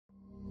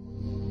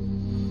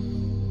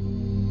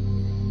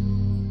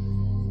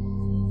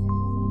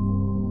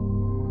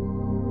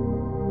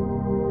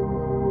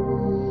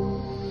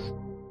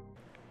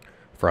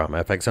From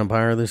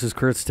FXEmpire, this is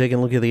Chris taking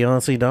a look at the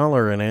Aussie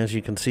dollar, and as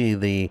you can see,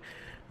 the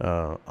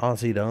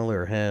Aussie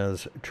dollar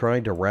has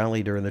tried to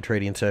rally during the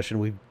trading session.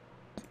 We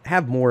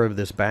have more of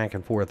this back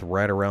and forth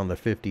right around the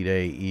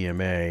 50-day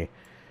EMA,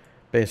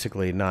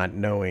 basically not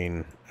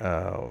knowing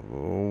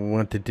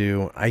what to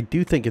do. I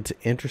do think it's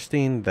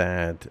interesting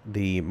that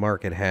the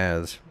market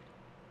has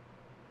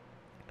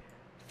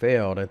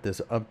failed at this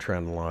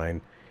uptrend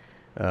line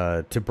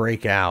to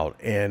break out,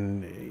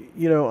 and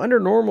under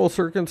normal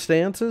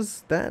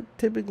circumstances that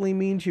typically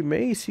means you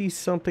may see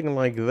something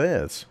like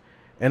this,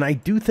 and I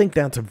do think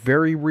that's a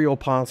very real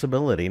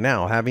possibility.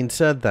 Now, having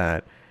said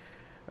that,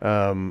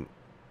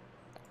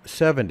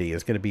 70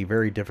 is going to be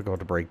very difficult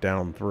to break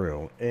down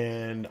through,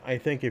 and I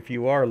think if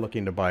you are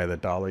looking to buy the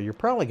dollar, you're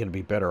probably going to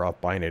be better off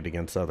buying it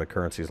against other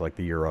currencies like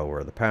the euro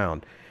or the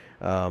pound.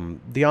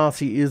 The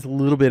Aussie is a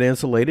little bit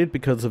insulated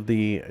because of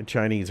the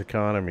Chinese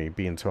economy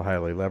being so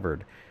highly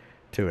levered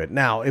to it.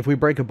 Now, if we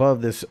break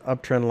above this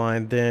uptrend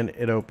line, then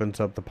it opens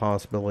up the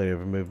possibility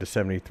of a move to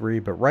 73.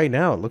 But right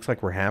now, it looks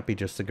like we're happy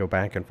just to go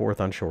back and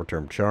forth on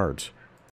short-term charts.